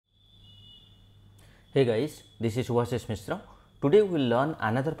Hey guys, this is Subhashish Mishra. Today we will learn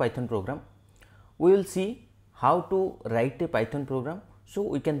another Python program. We will see how to write a Python program so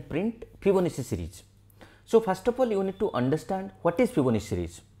we can print Fibonacci series. So first of all, you need to understand what is Fibonacci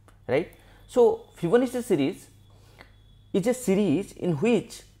series, right? So Fibonacci series is a series in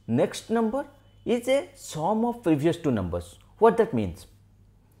which next number is a sum of previous two numbers. What that means?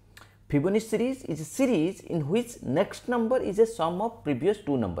 Fibonacci series is a series in which next number is a sum of previous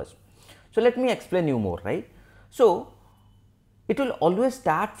two numbers. So let me explain you more, right? So it will always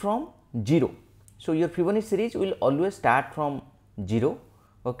start from 0. So your Fibonacci series will always start from 0,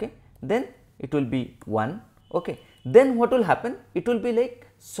 okay? Then it will be 1, okay? Then what will happen? It will be like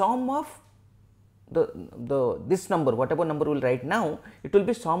sum of this number, whatever number we will write now, it will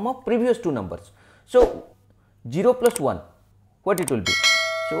be sum of previous two numbers. So 0 plus 1, what it will be?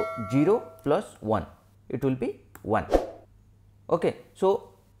 So 0 plus 1, it will be 1, okay? So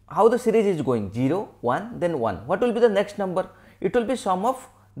how the series is going? 0, 1, then 1. What will be the next number? It will be sum of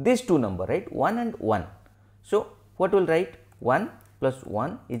these two number, right? 1 and 1. So what will write? 1 plus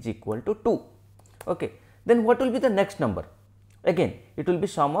 1 is equal to 2, okay? Then what will be the next number? Again it will be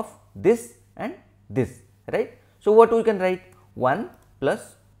sum of this and this, right? So what we can write? 1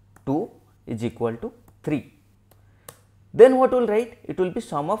 plus 2 is equal to 3. Then what will write? It will be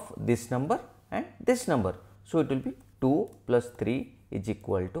sum of this number and this number. So it will be 2 plus 3 is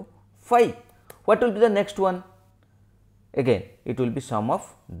equal to 5. What will be the next one? Again it will be sum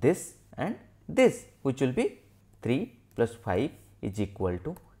of this and this, which will be 3 plus 5 is equal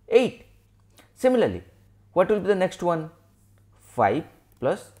to 8. Similarly, what will be the next one? 5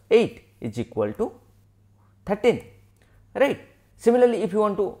 plus 8 is equal to 13, right? Similarly, if you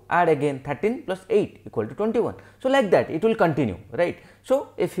want to add again 13 plus 8 equal to 21. So like that it will continue, right?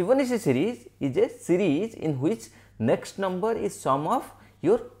 So a Fibonacci series is a series in which next number is sum of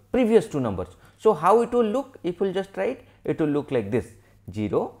your previous two numbers. So how it will look? If we will just write, it will look like this: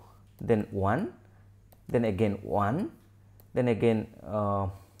 0, then 1, then again 1, then again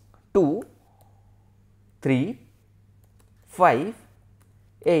 2, 3, 5,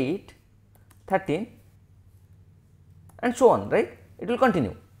 8, 13 and so on, right? It will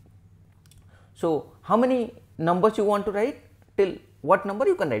continue. So how many numbers you want to write? Till what number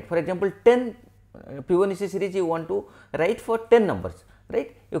you can write? For example, 10 Fibonacci series you want to write for 10 numbers,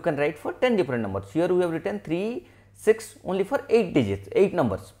 right? You can write for 10 different numbers. Here we have written 3, 6 only for 8 digits, 8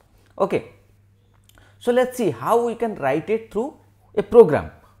 numbers, okay? So let us see how we can write it through a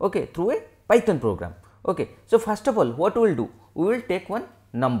program, okay, through a Python program, okay? So first of all, what we will do? We will take one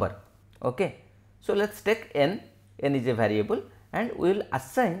number, okay? So let us take n is a variable and we will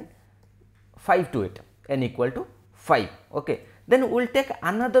assign 5 to it, n equal to 5, okay? Then we will take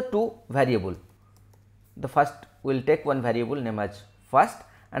another two variable. The first we will take one variable name as first,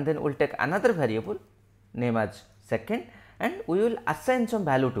 and then we will take another variable name as second, and we will assign some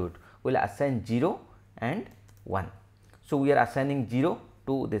value to it. We will assign 0 and 1. So we are assigning 0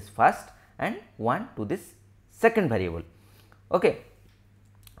 to this first and 1 to this second variable, okay?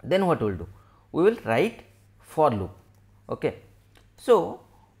 Then what we will do? We will write for loop, okay? So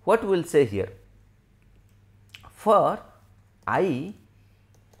what we will say here? For I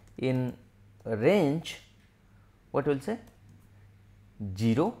in range, what we will say?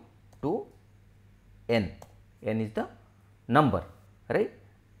 0 to n, n is the number, right?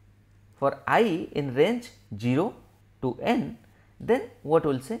 For I in range 0 to n, then what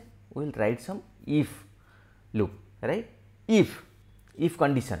we will say? We will write some if loop, right? If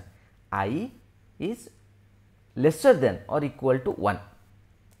condition I is lesser than or equal to 1,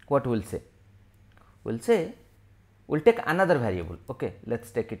 what we will say? We will say, we will take another variable, okay? Let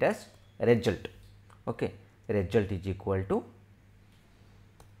us take it as result, okay? Result is equal to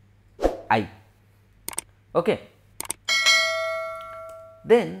I, okay?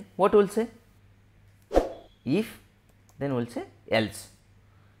 Then what we will say? If, then we will say else.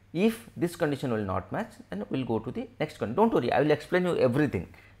 If this condition will not match, then we will go to the next condition. Don't worry, I will explain you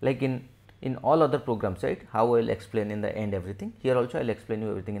everything, like in all other programs, right? How I will explain in the end everything. Here also I will explain you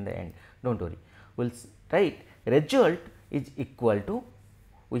everything in the end. Don't worry. We will write result is equal to,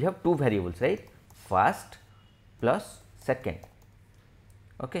 we have two variables, right? First plus second,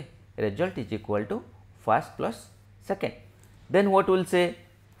 okay? Result is equal to first plus second. Then what we will say?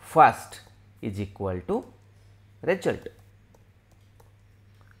 First is equal to result,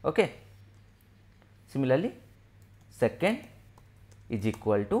 okay? Similarly, second is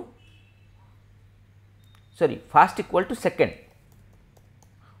equal to, sorry, first equal to second.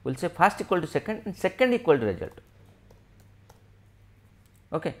 We will say first equal to second and second equal to result,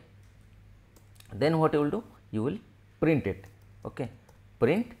 okay? Then what you will do? You will print it, okay?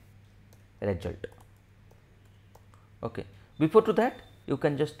 Print result, Okay. Before to that, you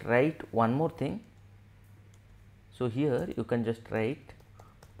can just write one more thing. So, here you can just write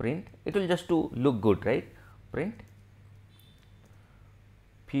print, it will just to look good, right? Print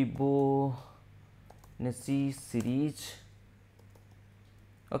Fibonacci series,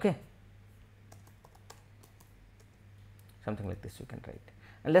 okay, something like this you can write,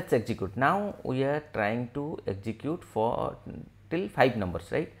 and let us execute. Now, we are trying to execute for till 5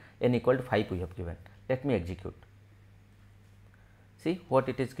 numbers, right? N equal to 5 we have given. Let me execute. See what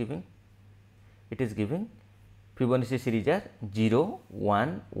it is giving? It is giving Fibonacci series are 0,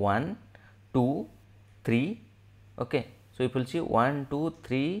 1, 1, 2, 3, okay. So, if you will see 1, 2,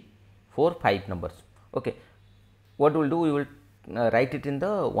 3, 4, 5 numbers, okay. What we will do? We will write it in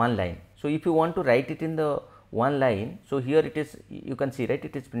the one line. So, if you want to write it in the one line, so here it is, you can see, right,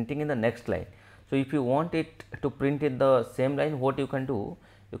 it is printing in the next line. So, if you want it to print in the same line, what you can do?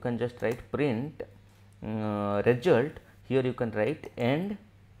 You can just write print result, here you can write and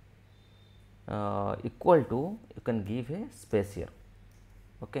equal to, you can give a space here,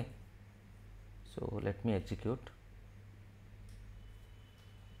 okay. So, let me execute.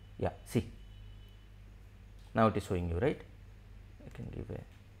 Yeah, see, now it is showing you, right? I can give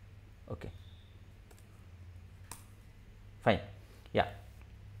a, okay, fine, yeah.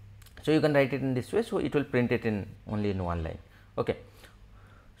 So, you can write it in this way. So, it will print it in only in one line, okay.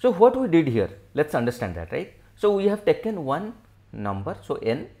 So, what we did here, let us understand that, right. So, we have taken one number. So,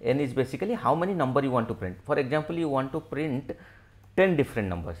 n is basically how many number you want to print. For example, you want to print 10 different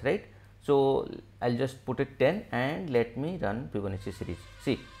numbers, right. So, I will just put it 10 and let me run Fibonacci series.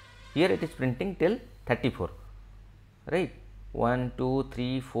 See, here it is printing till 34, right, 1, 2,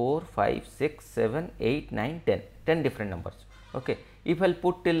 3, 4, 5, 6, 7, 8, 9, 10, 10 different numbers, okay. If I will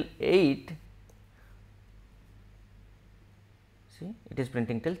put till 8, see, it is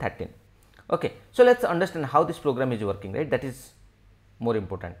printing till 13, okay. So, let us understand how this program is working, right, that is more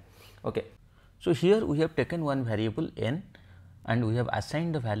important, okay. So, here we have taken one variable n and we have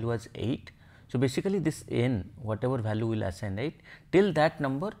assigned the value as 8. So, basically this n, whatever value we will assign, right, till that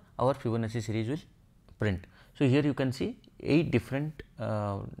number our Fibonacci series will print. So, here you can see 8 different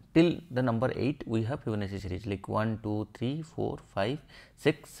till the number 8 we have Fibonacci series like 1, 2, 3, 4, 5,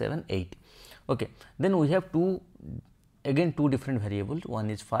 6, 7, 8. Okay. Then we have again two different variables, one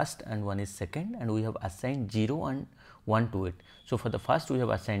is first and one is second, and we have assigned 0 and 1 to it. So, for the first we have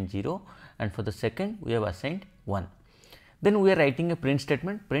assigned 0 and for the second we have assigned 1. Then we are writing a print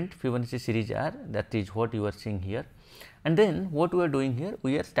statement, print Fibonacci series R, that is what you are seeing here. And then what we are doing here,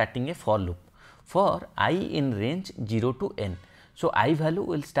 we are starting a for loop for I in range 0 to n. So, I value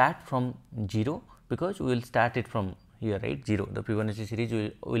will start from 0 because we will start it from here, right, 0. The Fibonacci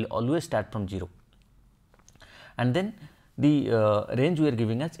series will always start from 0. And then the range we are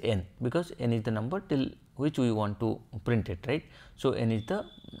giving as n, because n is the number till which we want to print it, right. So, n is the,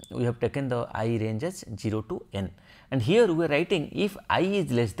 we have taken the I range as 0 to n, and here we are writing if I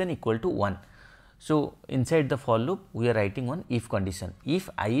is less than equal to 1. So, inside the for loop we are writing one if condition, if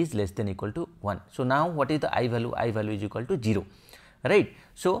I is less than equal to 1. So, now what is the I value? I value is equal to 0, right.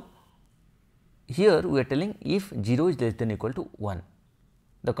 So, here we are telling if 0 is less than equal to 1,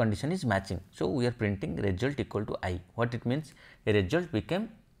 the condition is matching. So, we are printing result equal to I. What it means? A result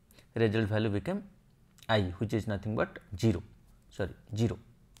value became I, which is nothing but 0, 0.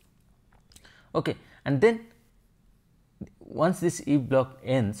 Okay. And then once this if block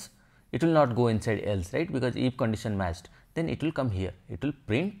ends, it will not go inside else, right, because if condition matched, then it will come here, it will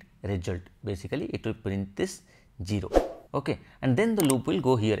print result, basically it will print this 0. Okay. And then the loop will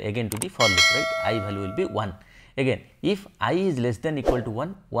go here again to the for loop, right, I value will be 1. Again, if I is less than equal to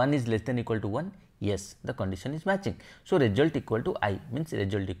 1, 1 is less than equal to 1, yes, the condition is matching. So, result equal to I means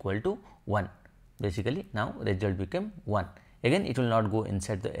result equal to 1, basically now result became 1. Again, it will not go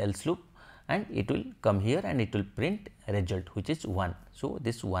inside the else loop and it will come here and it will print result, which is 1. So,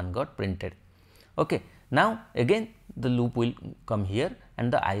 this 1 got printed. Okay. Now, again the loop will come here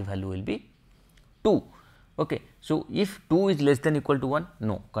and the I value will be 2. Okay. So, if 2 is less than equal to 1,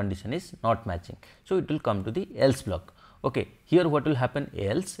 no, condition is not matching. So, it will come to the else block. Okay. Here what will happen?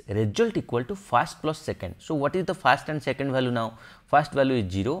 Else result equal to first plus second. So, what is the first and second value now? First value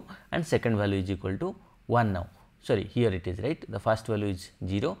is 0 and second value is equal to 1 now. Sorry, here it is, right, the first value is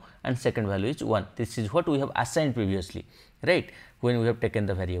 0 and second value is 1. This is what we have assigned previously, right, when we have taken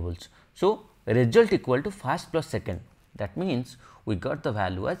the variables. So, result equal to first plus second, that means we got the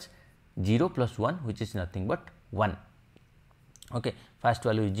value as 0 plus 1, which is nothing but 1. Okay. First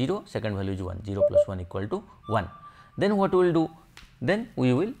value is 0, second value is 1, 0 plus 1 equal to 1. Then what we will do? Then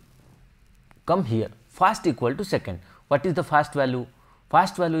we will come here, first equal to second. What is the first value?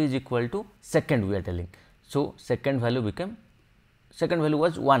 First value is equal to second, we are telling. So, second value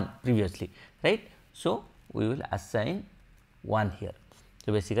was 1 previously, right. So, we will assign 1 here.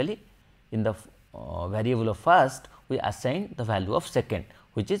 So, basically in the variable of first we assign the value of second,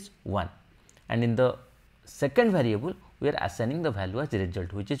 which is 1, and in the second variable we are assigning the value as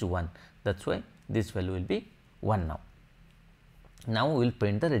result, which is 1. That is why this value will be 1 now. Now, we will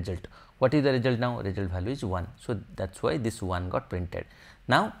print the result. What is the result now? Result value is 1. So, that is why this 1 got printed.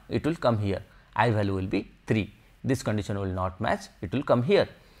 Now, it will come here, I value will be 3. This condition will not match, it will come here.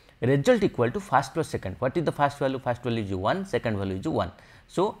 Result equal to first plus second. What is the first value? First value is 1, second value is 1.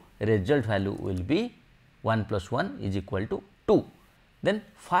 So, result value will be 1 plus 1 is equal to 2. Then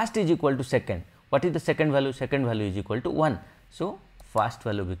first is equal to second. What is the second value? Second value is equal to 1. So, first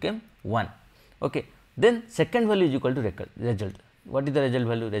value became 1. Okay. Then second value is equal to result. What is the result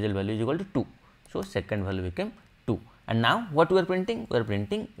value? Result value is equal to 2. So, second value became 2, and now what we are printing? We are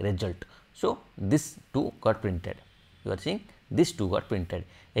printing result. So, this 2 got printed. You are seeing this 2 got printed.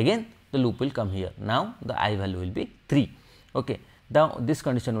 Again the loop will come here. Now, the I value will be 3. Okay. Now, this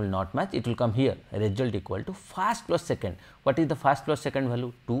condition will not match, it will come here, result equal to first plus second. What is the first plus second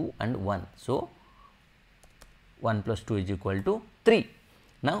value? 2 and 1. So, 1 plus 2 is equal to 3.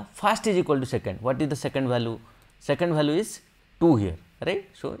 Now, first is equal to second. What is the second value? Second value is 2 here, right.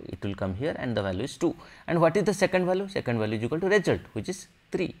 So, it will come here and the value is 2. And what is the second value? Second value is equal to result, which is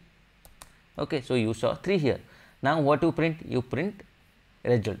 3. Okay. So, you saw 3 here. Now, what you print? You print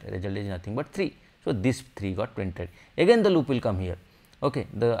result. Result is nothing but 3. So, this 3 got printed. Again the loop will come here. Okay.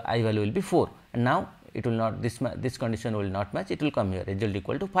 The I value will be 4, and now it will not, this condition will not match, it will come here, result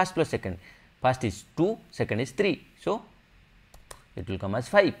equal to first plus second. First is 2, second is 3. So, it will come as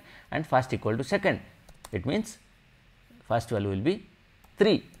 5, and first equal to second. It means first value will be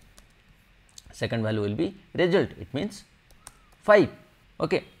 3, second value will be result, it means 5.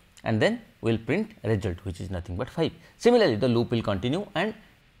 Okay. And then we will print result, which is nothing but 5. Similarly, the loop will continue, and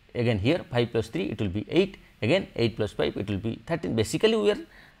again here 5 plus 3 it will be 8, again 8 plus 5 it will be 13. Basically, we are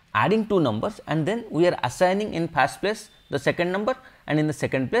adding 2 numbers and then we are assigning in first place the second number and in the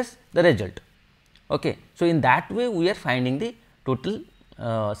second place the result. Okay. So, in that way we are finding the total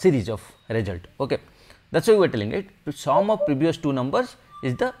series of result. Okay. That is why we are telling it, sum of previous 2 numbers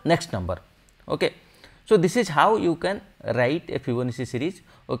is the next number. Okay. So, this is how you can write a Fibonacci series.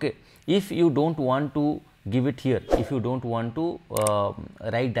 Okay. If you do not want to give it here, if you do not want to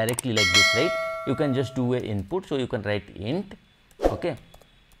write directly like this, right, you can just do a input. So, you can write int, okay,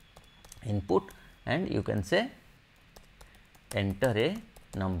 input, and you can say enter a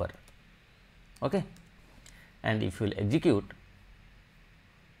number, okay, and if you will execute,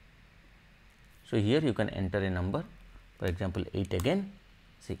 so here you can enter a number, for example 8 again,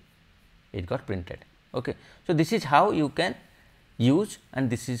 see it got printed. Okay. So, this is how you can use, and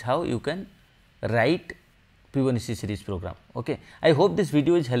this is how you can write Fibonacci series program. Okay. I hope this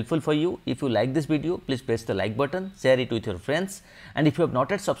video is helpful for you. If you like this video, please press the like button, share it with your friends, and if you have not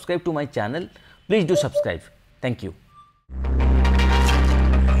yet subscribed to my channel, please do subscribe. Thank you.